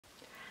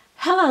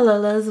Hello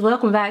Lolas,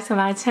 welcome back to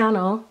my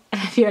channel.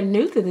 If you're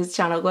new to this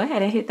channel, go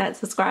ahead and hit that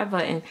subscribe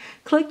button.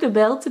 Click the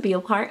bell to be a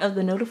part of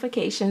the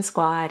notification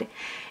squad.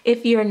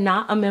 If you're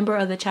not a member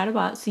of the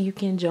Chatterbox, you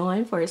can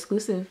join for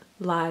exclusive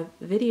live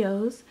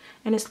videos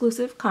and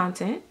exclusive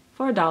content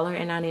for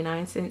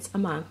 $1.99 a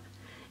month.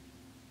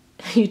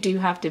 You do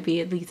have to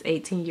be at least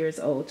 18 years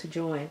old to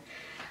join.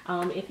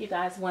 If you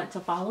guys want to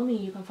follow me,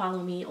 you can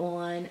follow me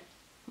on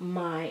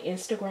my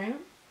Instagram,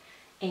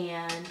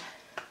 and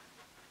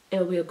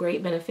it'll be a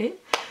great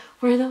benefit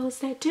for those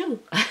that do.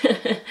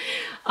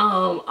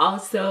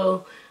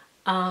 Also,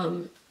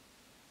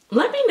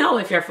 let me know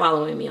if you're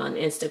following me on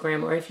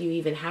Instagram, or if you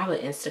even have an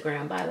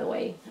Instagram, by the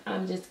way.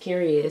 I'm just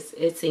curious.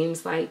 It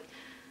seems like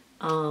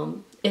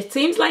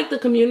the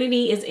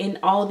community is in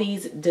all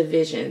these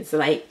divisions.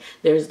 Like,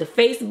 there's the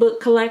Facebook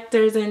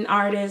collectors and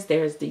artists,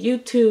 there's the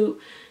YouTube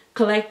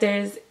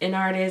collectors and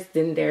artists,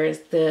 then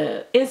there's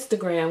the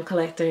Instagram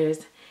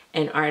collectors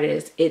and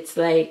artists. It's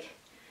like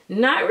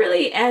not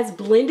really as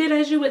blended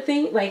as you would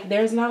think. Like,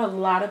 there's not a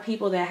lot of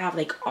people that have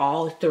like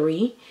all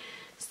three.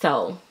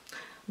 So,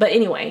 but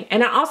anyway,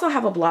 and I also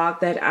have a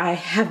blog that I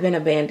have been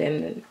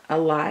abandoning a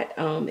lot.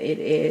 It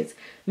is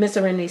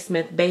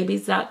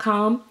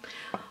MsSerenitysmithbabies.com.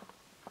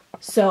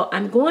 So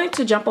I'm going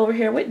to jump over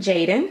here with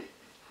Jadyn,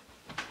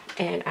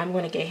 and I'm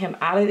going to get him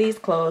out of these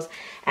clothes,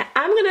 and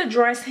I'm going to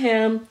dress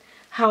him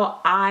how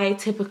I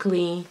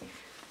typically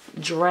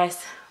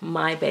dress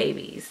my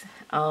babies.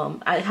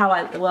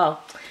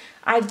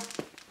 I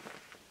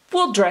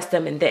will dress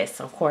them in this,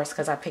 of course,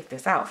 because I picked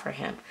this out for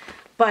him.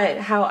 But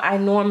how I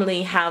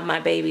normally have my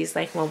babies,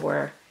 like when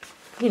we're,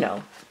 you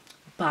know,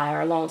 by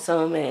our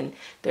lonesome and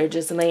they're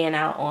just laying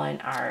out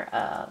on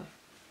our,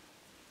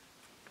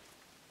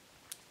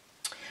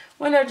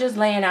 when they're just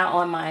laying out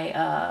on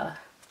my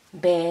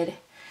bed,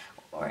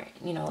 or,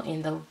 you know,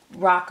 in the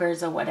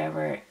rockers or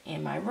whatever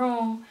in my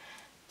room,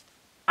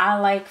 I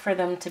like for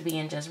them to be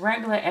in just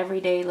regular,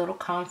 everyday, little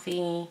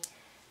comfy,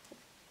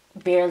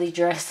 barely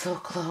dressed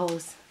little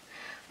clothes.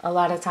 A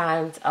lot of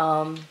times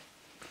I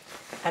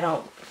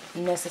don't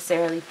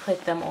necessarily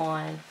put them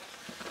on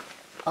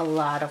a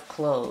lot of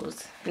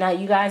clothes. Now,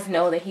 you guys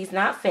know that he's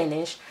not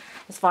finished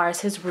as far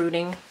as his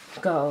rooting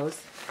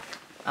goes,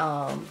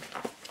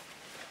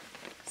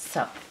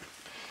 so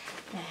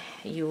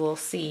you will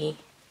see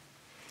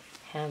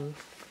him,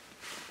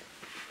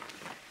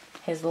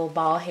 his little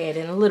bald head,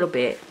 in a little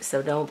bit,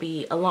 so don't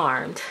be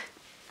alarmed.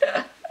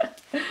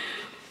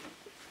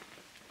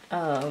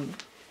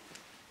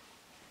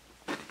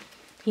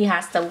 He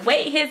has to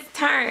wait his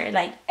turn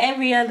like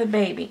every other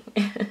baby.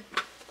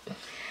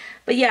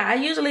 But yeah, I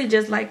usually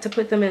just like to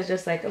put them in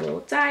just like a little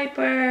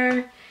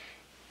diaper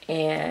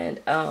and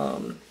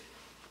a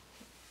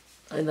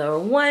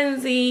little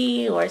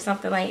onesie or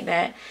something like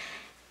that.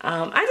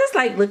 I just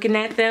like looking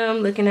at them,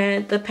 looking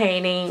at the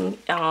painting.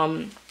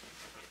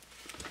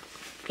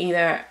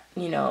 Either,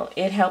 you know,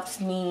 it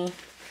helps me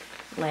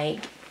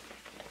like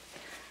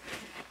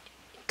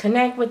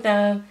connect with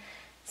them,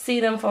 see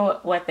them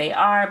for what they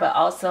are, but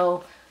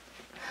also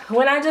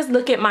when I just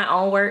look at my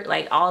own work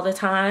like all the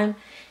time,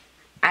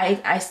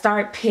 I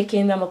start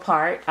picking them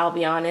apart. I'll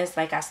be honest,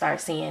 like I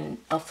start seeing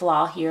a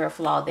flaw here, a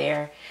flaw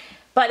there,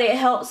 but it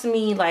helps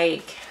me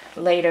like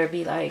later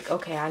be like,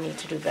 okay, I need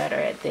to do better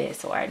at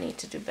this, or I need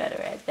to do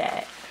better at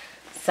that.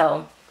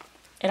 So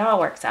it all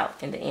works out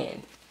in the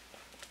end.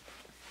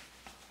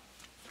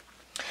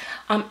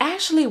 I'm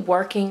actually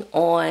working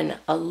on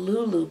a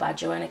Lulu by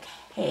Joanna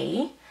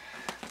K.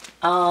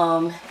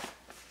 It's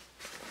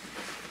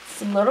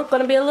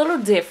gonna be a little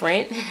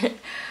different,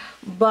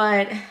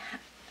 but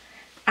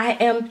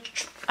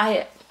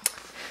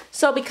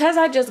so because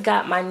I just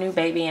got my new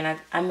baby and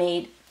I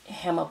made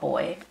him a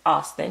boy,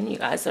 Austin. You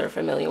guys are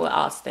familiar with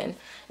Austin.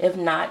 If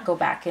not, go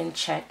back and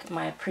check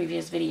my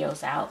previous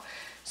videos out.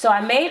 So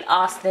I made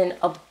Austin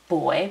a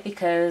boy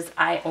because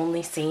I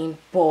only seen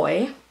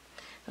boy.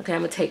 Okay,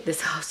 I'm gonna take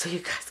this off so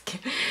you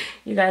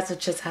guys will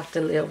just have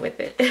to live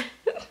with it.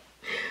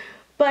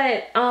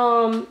 But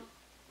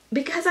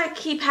because I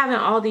keep having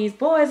all these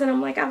boys, and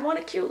I'm like, I want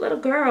a cute little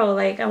girl.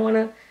 Like, I want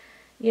to,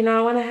 you know,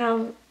 I want to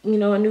have, you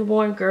know, a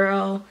newborn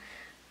girl.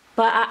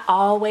 But I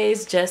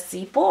always just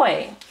see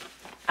boy.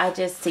 I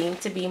just seem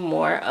to be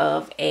more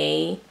of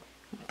a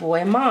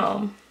boy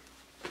mom.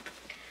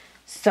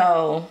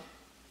 So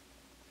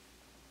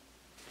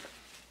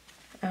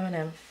I don't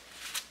know.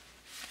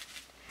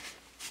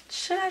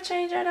 Should I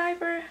change your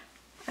diaper?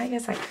 I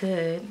guess I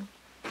could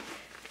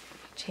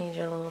change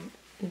your little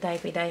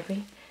diaper.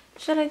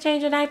 Should I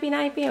change your diaper,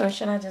 or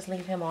should I just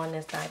leave him on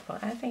this diaper?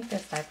 I think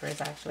this diaper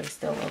is actually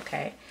still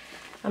okay.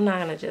 I'm not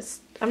gonna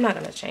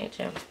change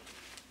him.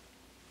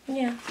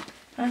 Yeah,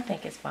 I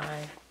think it's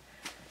fine.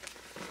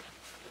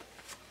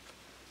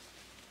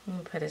 I'm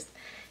gonna put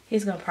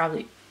he's gonna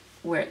probably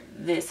wear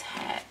this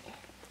hat.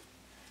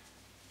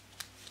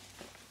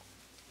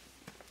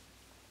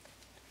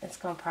 It's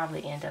gonna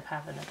probably end up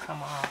having to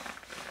come off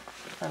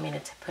for me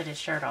to put his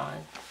shirt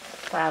on.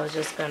 But I was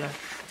just gonna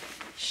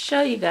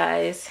show you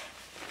guys.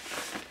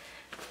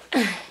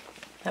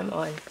 Come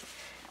on.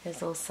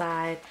 his little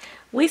side.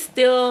 We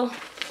still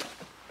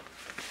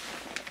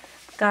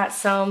got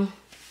some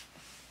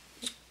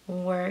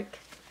work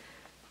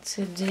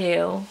to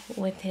do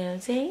with him.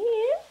 See,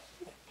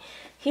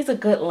 he's a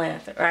good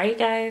length, right,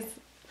 guys?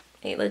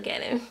 Hey, look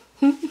at him.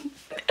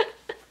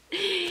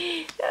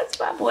 That's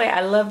my boy.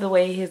 I love the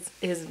way his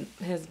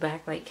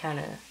back like kind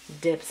of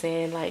dips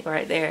in like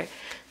right there,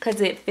 because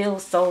it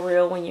feels so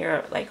real when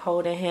you're like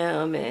holding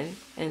him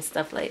and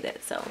stuff like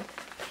that. So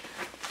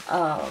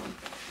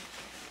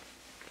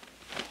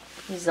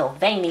he's a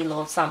veiny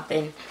little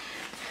something.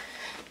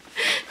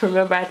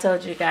 Remember I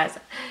told you guys,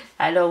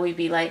 I know we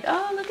be like,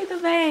 oh, look at the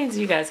veins.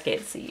 You guys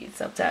can't see it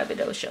sometimes. It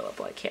don't show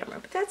up on camera,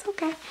 but that's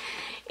okay.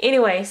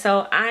 Anyway,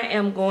 so I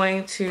am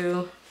going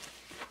to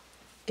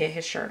get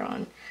his shirt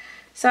on.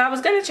 So I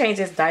was going to change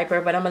his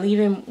diaper, but I'm going to leave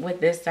him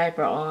with this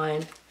diaper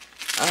on.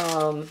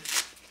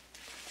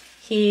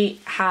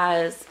 He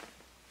has,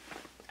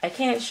 I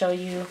can't show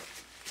you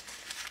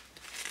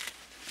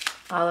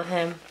all of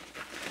him,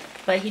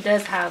 but he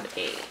does have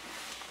a,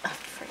 I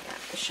forgot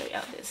to show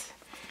y'all this.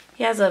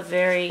 He has a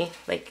very,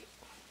 like,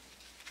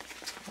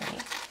 wait,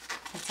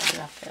 let's take it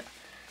off there.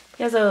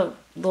 He has a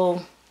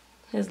little,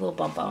 his little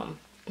bum bum.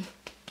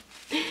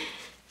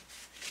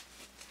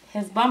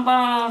 His bum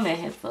bum and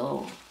his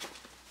little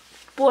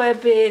boy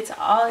bits,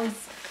 all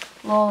his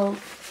little,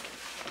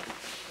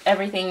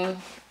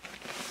 everything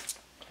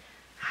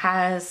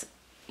has,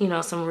 you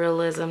know, some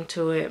realism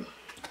to it.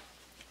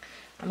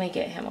 I'm gonna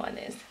get him on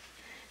this.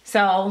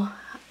 So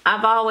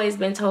I've always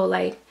been told,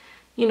 like,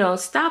 you know,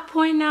 stop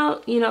pointing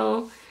out, you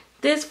know,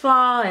 this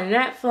flaw and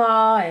that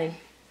flaw and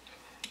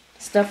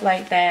stuff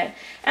like that.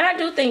 And I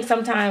do think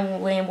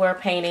sometimes when we're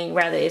painting,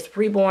 whether it's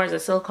reborns or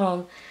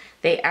silicone,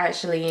 they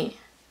actually,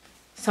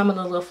 some of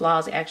the little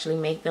flaws actually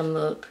make them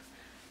look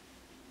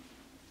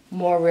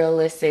more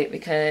realistic,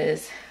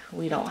 because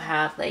we don't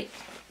have, like,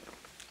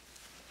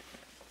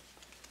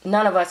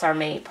 none of us are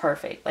made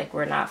perfect. Like,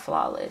 we're not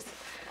flawless.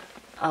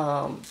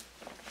 But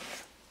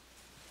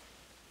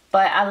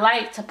I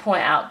like to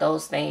point out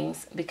those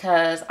things,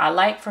 because I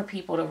like for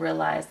people to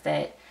realize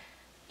that,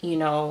 you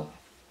know,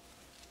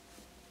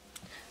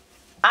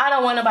 I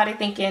don't want nobody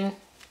thinking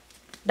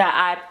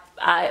that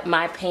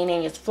my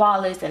painting is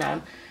flawless and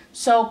I'm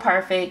so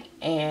perfect,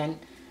 and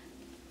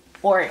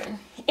or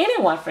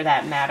anyone for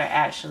that matter,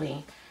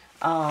 actually.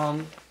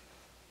 I've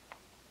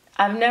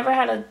never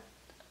had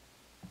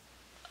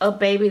a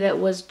baby that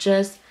was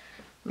just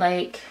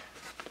like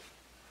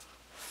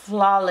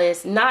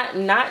flawless. Not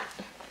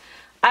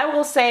I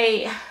will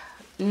say,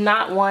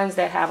 not ones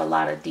that have a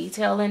lot of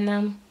detail in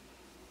them.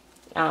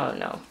 I don't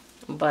know,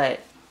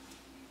 but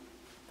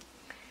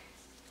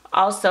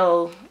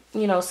also,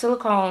 you know,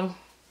 silicone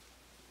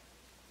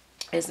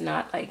is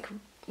not like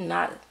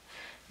not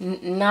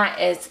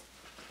as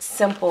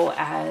simple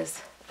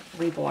as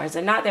reborns.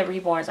 And not that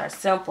reborns are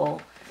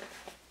simple,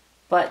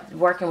 but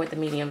working with the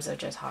mediums are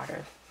just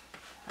harder,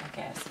 I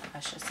guess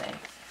I should say,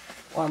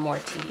 or more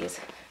tedious.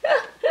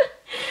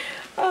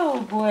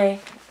 Oh boy,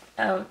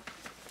 I'm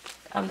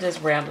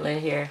just rambling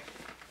here.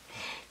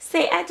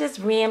 Say I just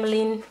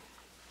rambling.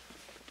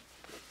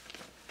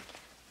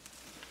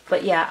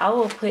 But yeah, I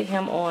will put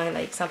him on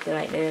like something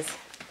like this,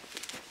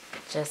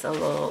 just a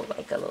little,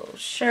 like a little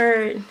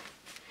shirt,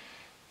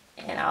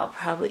 and I'll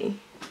probably,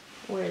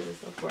 where is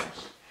this little brush?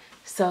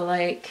 So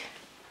like,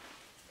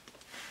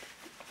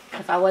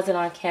 if I wasn't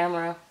on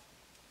camera,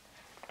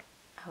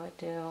 I would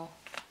do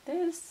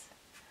this.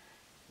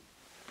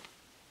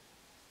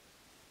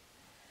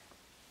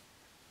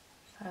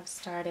 So I've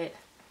started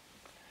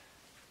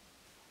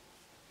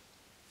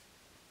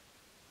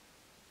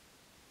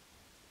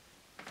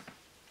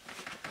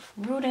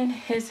rooting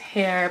his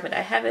hair, but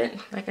I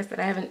haven't, like I said,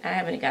 I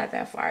haven't got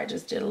that far. I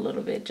just did a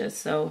little bit,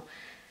 just so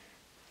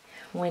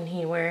when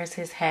he wears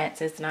his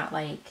hats, it's not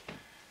like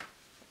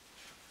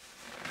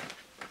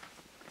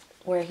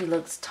where he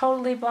looks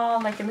totally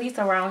bald, like at least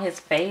around his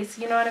face,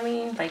 you know what I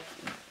mean? Like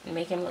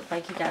make him look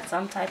like he got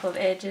some type of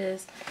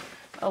edges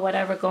or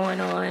whatever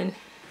going on.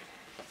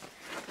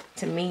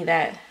 To me,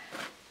 that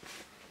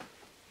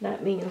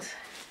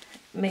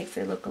makes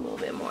it look a little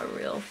bit more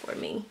real for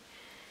me.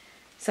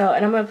 So,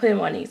 and I'm going to put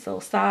him on these little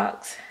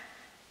socks.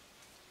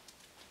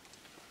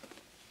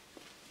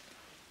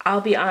 I'll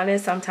be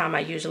honest, sometimes I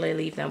usually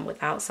leave them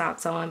without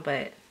socks on,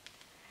 but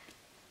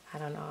I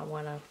don't know, I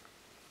want to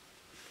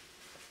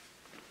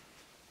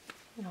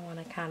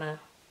kind of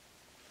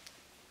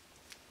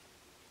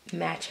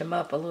match him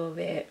up a little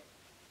bit.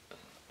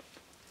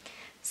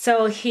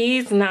 So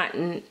he's not,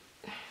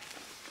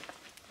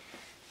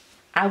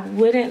 I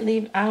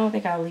don't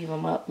think I'll leave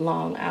him up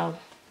long.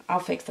 I'll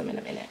fix him in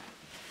a minute.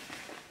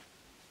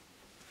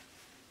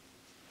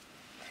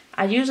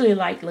 I usually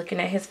like looking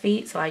at his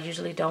feet, so I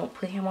usually don't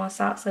put him on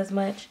socks as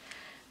much,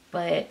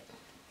 but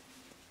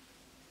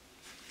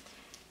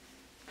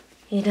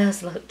he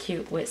does look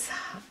cute with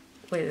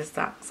his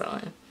socks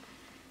on.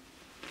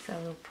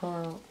 So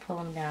we'll pull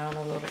him down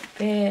a little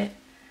bit,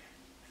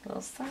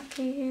 little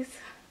sockies,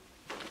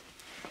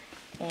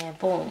 and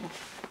boom,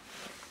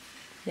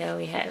 there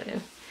we have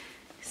him.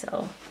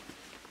 So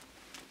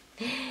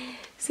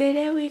So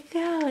there we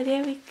go.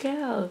 There we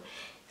go.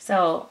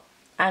 So,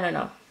 I don't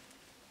know.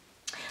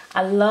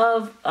 I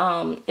love,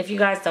 if you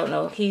guys don't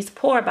know, he's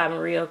Poor by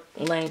Maria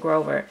Lane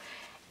Grover.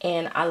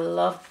 And I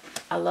love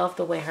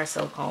the way her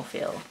silicone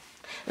feel.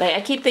 Like,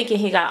 I keep thinking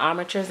he got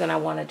armatures and I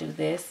want to do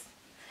this.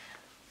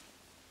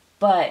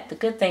 But the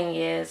good thing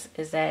is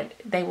that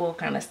they will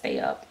kind of stay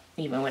up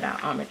even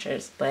without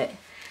armatures. But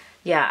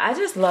yeah, I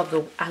just love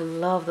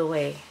the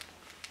way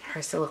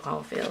her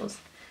silicone feels.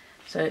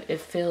 So it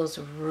feels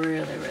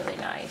really, really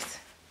nice.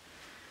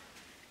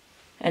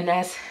 And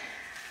that's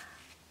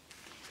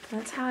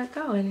how it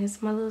go. And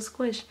it's my little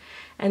squish.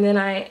 And then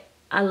I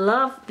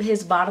love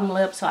his bottom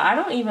lip, so I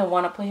don't even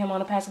want to put him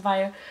on a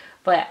pacifier.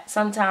 But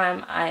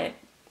sometimes I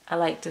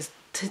like to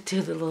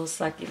do the little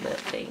sucky lip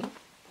thing.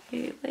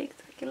 You like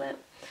sucky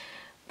lip?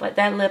 But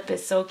that lip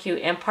is so cute.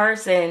 In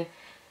person,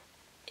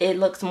 it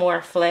looks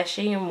more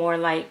fleshy and more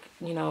like,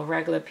 you know,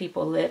 regular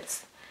people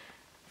lips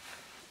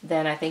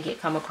than I think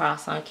it come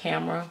across on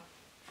camera.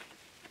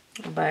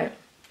 But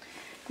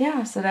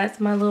yeah, so that's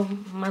my little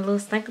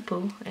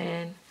stinkapoo.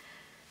 And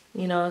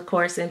you know, of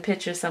course, in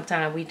pictures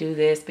sometimes we do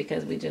this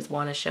because we just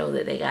want to show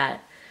that they got,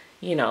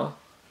 you know,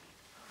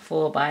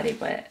 full body.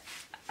 But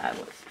I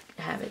would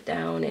have it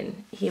down,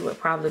 and he would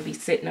probably be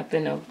sitting up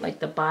in like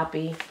the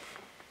boppy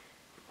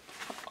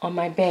on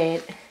my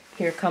bed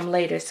here come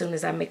later as soon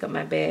as I make up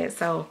my bed.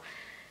 So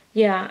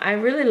yeah, I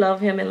really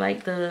love him in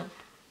like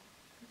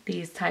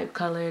these type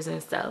colors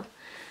and stuff.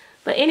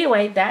 But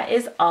anyway, that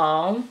is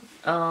all.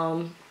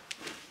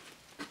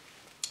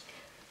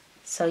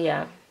 So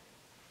yeah,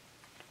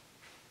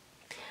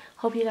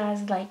 hope you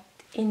guys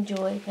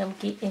enjoy him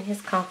getting his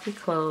comfy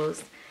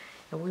clothes,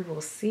 and we will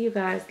see you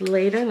guys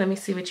later. Let me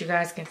see what you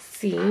guys can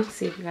see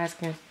if you guys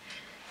can,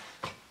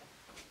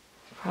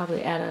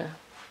 probably at a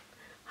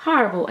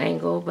horrible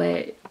angle,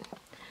 but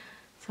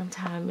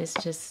sometimes it's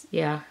just,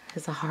 yeah,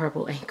 it's a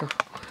horrible angle.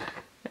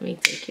 Let me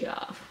take you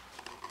off.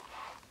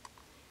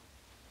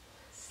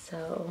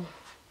 So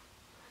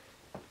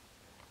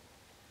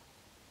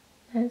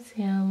that's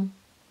him.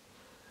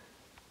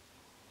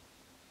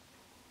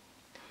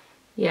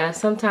 Yeah,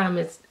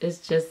 sometimes it's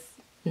just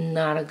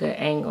not a good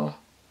angle.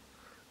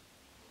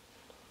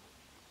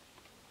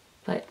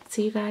 But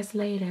see you guys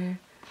later.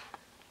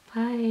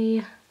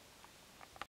 Bye.